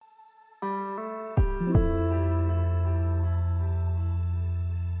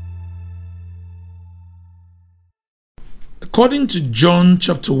According to John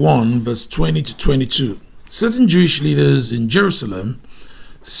chapter 1, verse 20 to 22, certain Jewish leaders in Jerusalem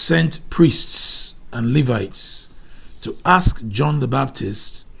sent priests and Levites to ask John the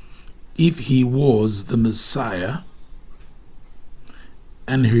Baptist if he was the Messiah,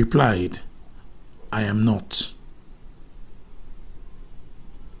 and he replied, I am not.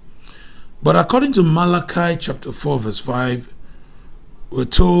 But according to Malachi chapter 4 verse 5, we're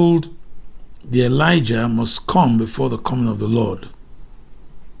told the Elijah must come before the coming of the Lord.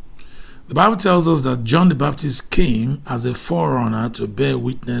 The Bible tells us that John the Baptist came as a forerunner to bear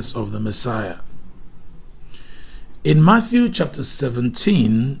witness of the Messiah. In Matthew chapter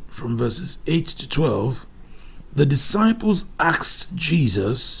 17, from verses 8 to 12, the disciples asked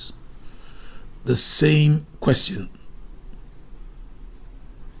Jesus the same question.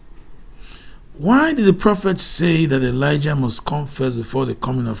 Why did the prophets say that Elijah must come first before the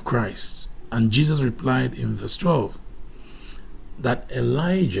coming of Christ? And Jesus replied in verse 12 that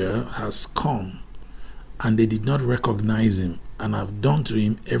Elijah has come and they did not recognize him and have done to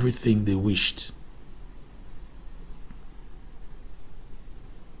him everything they wished.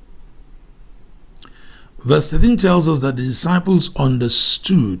 Verse 13 tells us that the disciples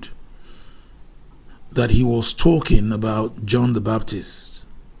understood that he was talking about John the Baptist.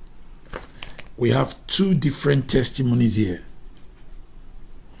 We have two different testimonies here.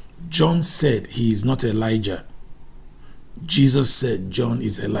 John said he is not Elijah. Jesus said John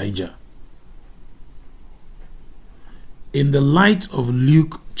is Elijah. In the light of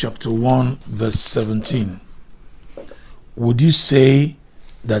Luke chapter 1 verse 17, would you say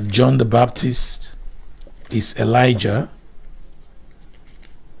that John the Baptist is Elijah?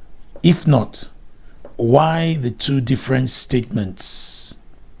 If not, why the two different statements?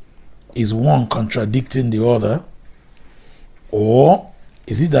 Is one contradicting the other? Or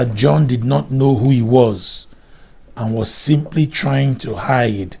is it that John did not know who he was and was simply trying to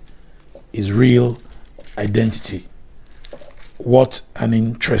hide his real identity? What an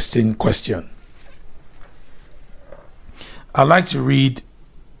interesting question. I'd like to read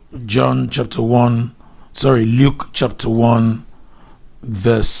Luke chapter 1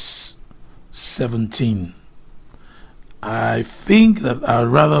 verse 17. I think that I'd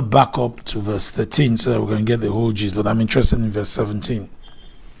rather back up to verse 13 so that we're going to get the whole gist, but I'm interested in verse 17.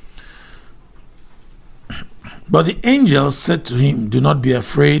 But the angel said to him, do not be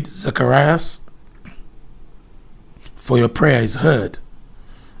afraid, Zacharias, for your prayer is heard,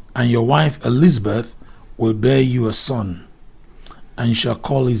 and your wife Elizabeth will bear you a son, and you shall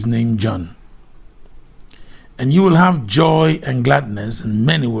call his name John. And you will have joy and gladness, and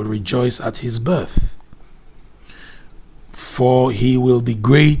many will rejoice at his birth. For he will be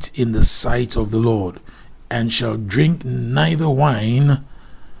great in the sight of the Lord, and shall drink neither wine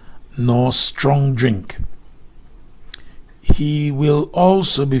nor strong drink. He will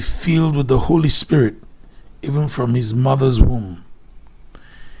also be filled with the Holy Spirit, even from his mother's womb.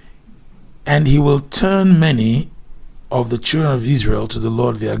 And he will turn many of the children of Israel to the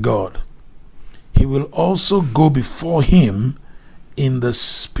Lord their God. He will also go before him in the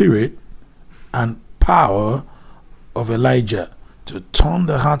spirit and power of Elijah, to turn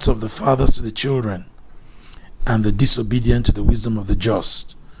the hearts of the fathers to the children and the disobedient to the wisdom of the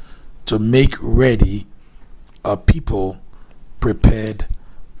just, to make ready a people prepared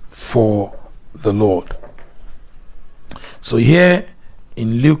for the Lord. So here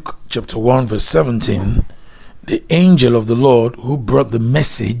in Luke chapter 1 verse 17, the angel of the Lord who brought the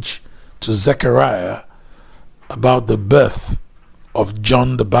message to Zechariah about the birth of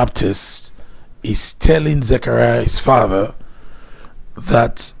John the Baptist is telling Zechariah, his father,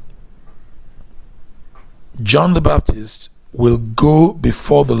 that John the Baptist will go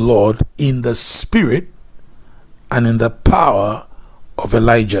before the Lord in the spirit and in the power of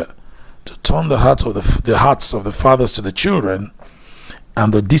Elijah, to turn the hearts of the fathers to the children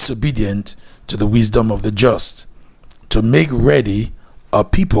and the disobedient to the wisdom of the just, to make ready a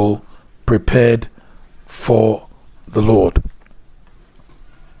people prepared for the Lord.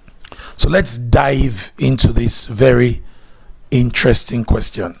 So let's dive into this very interesting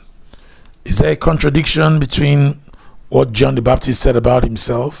question. Is there a contradiction between what John the Baptist said about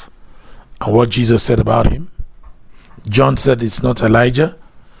himself and what Jesus said about him? John said it's not Elijah.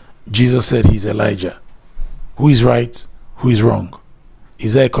 Jesus said he's Elijah. Who is right? Who is wrong?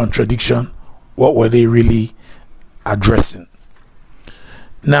 Is there a contradiction? What were they really addressing?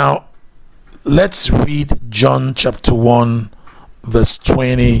 Now, let's read John chapter 1 verse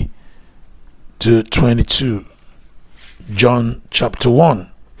 20 to 22. John chapter 1.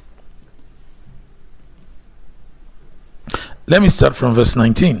 Let me start from verse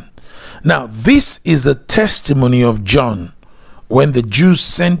 19. Now, this is the testimony of John when the Jews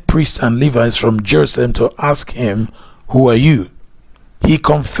sent priests and Levites from Jerusalem to ask him, "Who are you?" he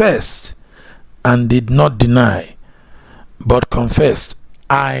confessed and did not deny, but confessed,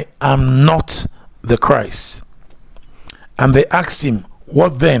 "I am not the Christ." And they asked him,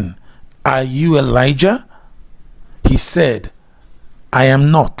 "What then? Are you Elijah?" He said, "I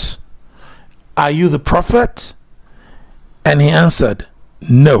am not." "Are you the prophet?" And he answered,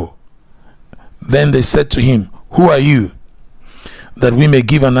 "No." Then they said to him, "Who are you? That we may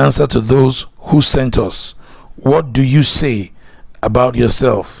give an answer to those who sent us. What do you say about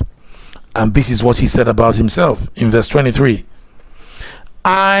yourself?" And this is what he said about himself in verse 23.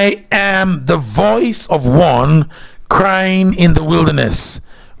 "I am the voice of one crying in the wilderness,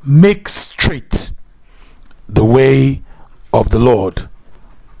 make straight the way of the Lord,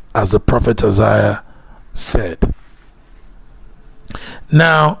 as the prophet Isaiah said."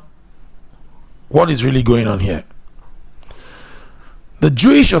 Now, what is really going on here? The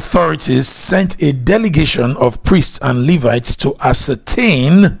Jewish authorities sent a delegation of priests and Levites to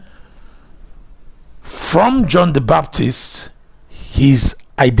ascertain from John the Baptist his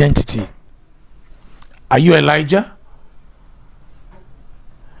identity. Are you Elijah?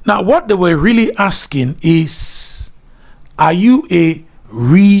 Now, what they were really asking is, are you a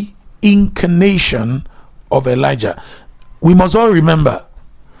reincarnation of Elijah? We must all remember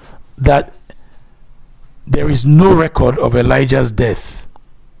that there is no record of Elijah's death.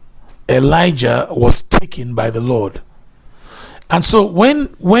 Elijah was taken by the Lord. And so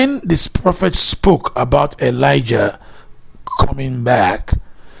when this prophet spoke about Elijah coming back,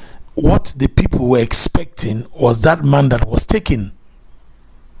 what the people were expecting was that man that was taken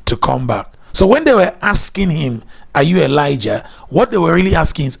to come back. So when they were asking him, "Are you Elijah?" what they were really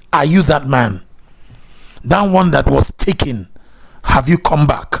asking is, "Are you that man? That one that was taken? Have you come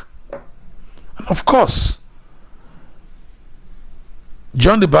back?" And of course,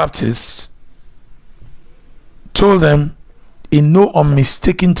 John the Baptist told them in no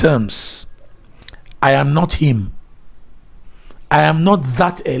unmistaken terms, "I am not him. I am not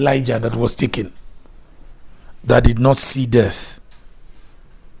that Elijah that was taken, that did not see death.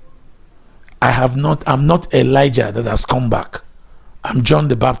 I'm not Elijah that has come back. I'm John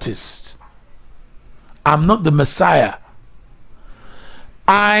the Baptist. I'm not the Messiah.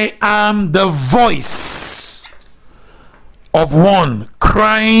 I am the voice of one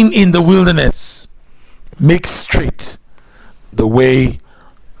crying in the wilderness, make straight the way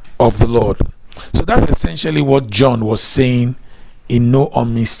of the Lord." So that's essentially what John was saying in no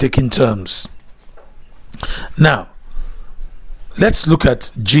unmistaken terms. Now, let's look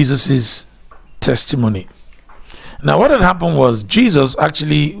at Jesus's testimony. Now, what had happened was Jesus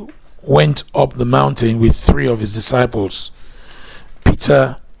actually went up the mountain with three of his disciples,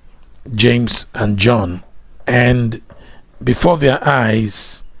 Peter, James, and John, and before their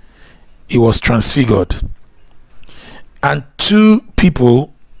eyes he was transfigured, and two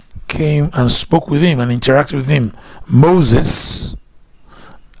people came and spoke with him and interacted with him, Moses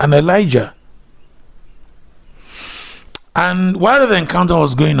and Elijah. And while the encounter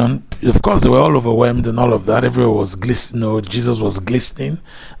was going on, of course they were all overwhelmed and all of that. Everywhere was glistening. Jesus was glistening,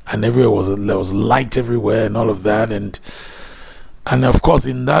 and there was light everywhere and all of that. And of course,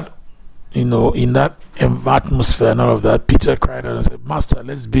 in that atmosphere and all of that, Peter cried out and said, "Master,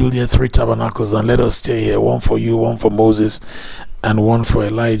 let's build here 3 tabernacles and let us stay here, one for you, one for Moses, and one for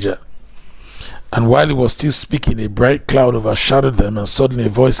Elijah." And while he was still speaking, a bright cloud overshadowed them, and suddenly a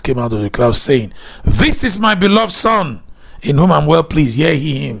voice came out of the cloud saying, "This is my beloved Son, in whom I'm well pleased. Hear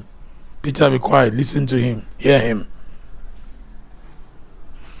ye him." Peter, be quiet, listen to him, hear him.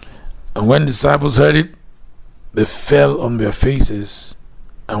 And when the disciples heard it, they fell on their faces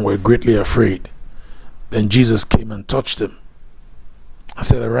and were greatly afraid. Then Jesus came and touched them and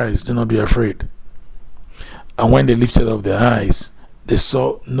said, "Arise, do not be afraid." And when they lifted up their eyes, they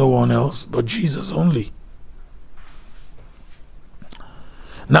saw no one else but Jesus only.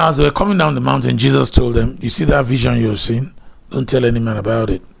 Now, as they were coming down the mountain, Jesus told them, "You see that vision you have seen? Don't tell any man about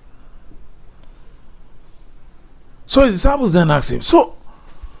it." So his disciples then asked him, "So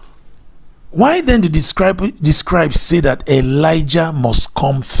why then did the scribes say that Elijah must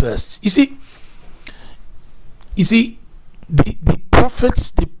come first?" You see, the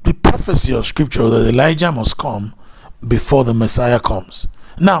prophecy of Scripture that Elijah must come before the Messiah comes.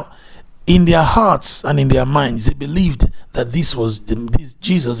 Now, in their hearts and in their minds, they believed that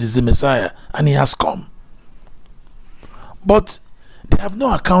Jesus is the Messiah and he has come. But they have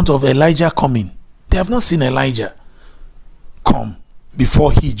no account of Elijah coming. They have not seen Elijah come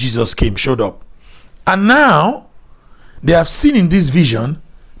before Jesus showed up. And now they have seen in this vision,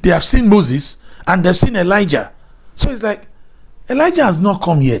 they have seen Moses and they've seen Elijah. So it's like, Elijah has not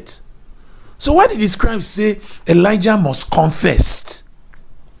come yet. So why did the scribes say Elijah must come first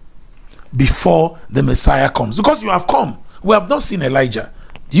before the Messiah comes? Because you have come. We have not seen Elijah.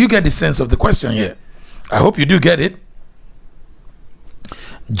 Do you get the sense of the question here? I hope you do get it.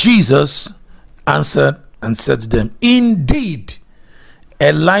 Jesus answered and said to them, indeed,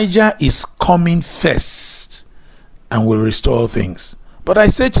 Elijah is coming first and will restore all things. But I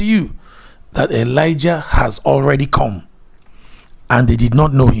say to you that Elijah has already come, and they did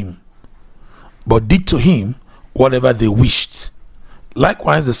not know him, but did to him whatever they wished.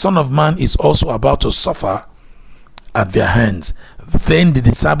 Likewise, the Son of Man is also about to suffer at their hands. Then the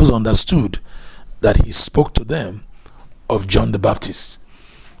disciples understood that he spoke to them of John the Baptist.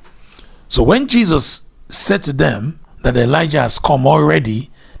 So when Jesus said to them that Elijah has come already,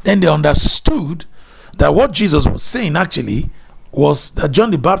 then they understood that what Jesus was saying actually was that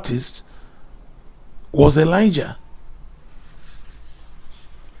John the Baptist was Elijah.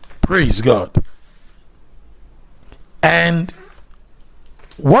 Praise God. And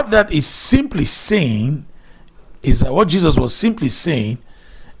what that is simply saying is that what Jesus was simply saying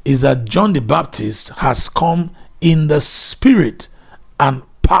is that John the Baptist has come in the spirit and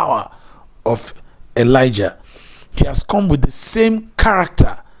power of Elijah. He has come with the same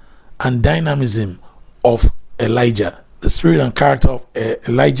character and dynamism of Elijah. The spirit and character of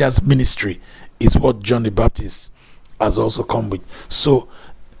Elijah's ministry is what John the Baptist has also come with. So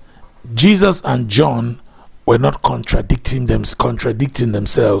Jesus and John were not contradicting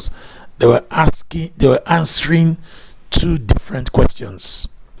themselves. They were answering two different questions.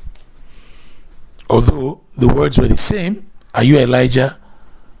 Although the words were the same, are you Elijah?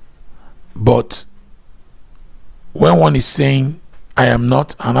 But when one is saying, I am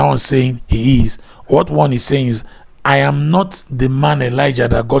not, and I was saying he is, what one is saying is, I am not the man Elijah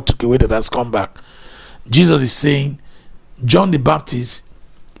that God took away that has come back. Jesus is saying, John the Baptist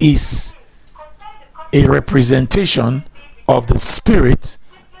is a representation of the spirit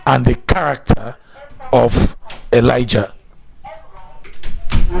and the character of Elijah.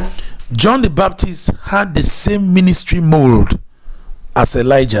 John the Baptist had the same ministry mold as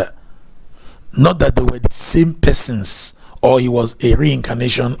Elijah. Not that they were the same persons or he was a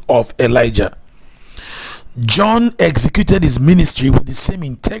reincarnation of Elijah. John executed his ministry with the same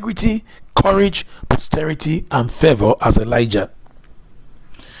integrity, courage, posterity, and fervor as Elijah.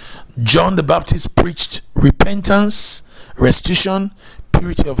 John the Baptist preached repentance, restitution,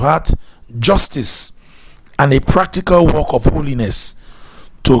 purity of heart, justice, and a practical walk of holiness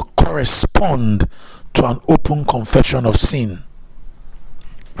to correspond to an open confession of sin.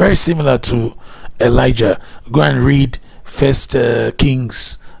 Very similar to Elijah. Go and read 1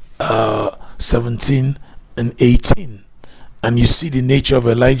 Kings 17 and 18, and you see the nature of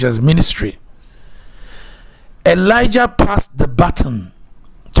Elijah's ministry. Elijah passed the baton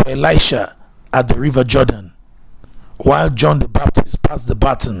to Elisha at the river Jordan, while John the Baptist passed the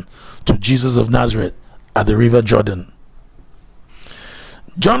baton to Jesus of Nazareth at the river Jordan.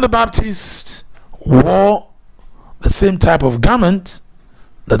 John the Baptist wore the same type of garment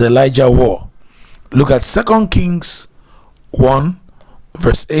that Elijah wore. Look at 2 Kings 1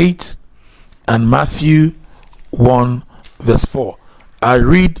 verse 8 and Matthew 1 verse 4. I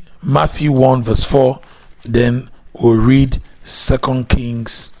read Matthew 1 verse 4, then we'll read 2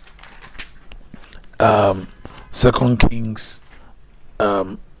 Kings 2 Kings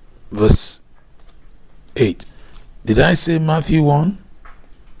verse 8. Did I say Matthew 1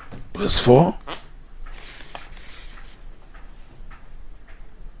 verse 4?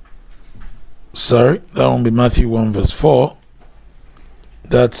 Sorry, that won't be Matthew 1 verse 4.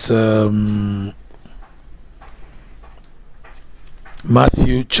 That's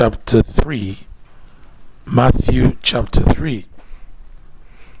Matthew chapter 3. Matthew chapter 3.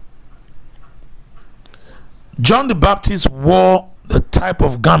 John the Baptist wore the type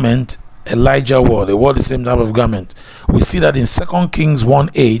of garment Elijah wore. They wore the same type of garment. We see that in 2 Kings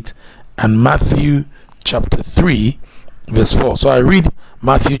 1:8 and Matthew chapter 3 verse 4. So I read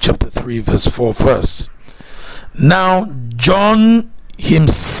Matthew chapter 3 verse 4 first. Now John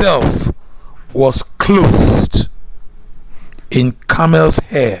himself was clothed in camel's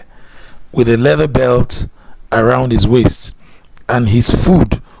hair with a leather belt around his waist, and his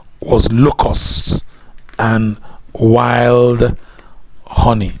food was locusts and wild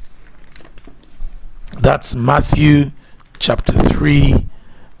honey. That's Matthew chapter 3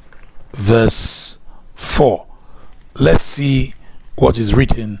 verse 4. Let's see what is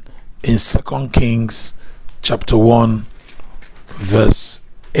written in 2 Kings chapter 1 verse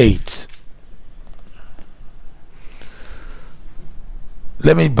 8.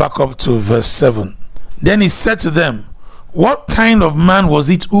 Let me back up to verse 7. Then he said to them, What kind of man was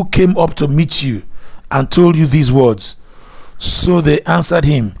it who came up to meet you and told you these words? So they answered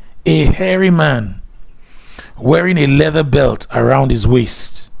him, a hairy man, wearing a leather belt around his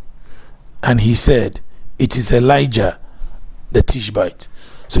waist. And he said, it is Elijah the Tishbite.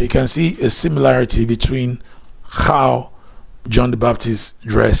 So you can see a similarity between how John the Baptist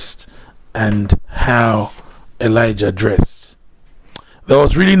dressed and how Elijah dressed. There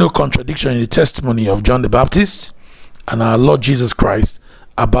was really no contradiction in the testimony of John the Baptist and our Lord Jesus Christ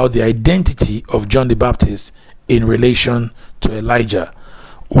about the identity of John the Baptist in relation to Elijah.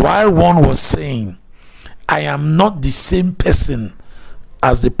 While one was saying, I am not the same person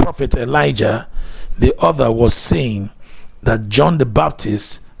as the prophet Elijah, the other was saying that John the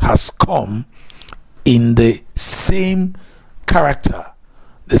Baptist has come in the same character,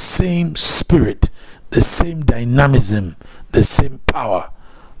 the same spirit, the same dynamism, the same power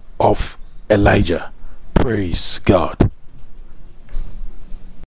of Elijah. Praise God.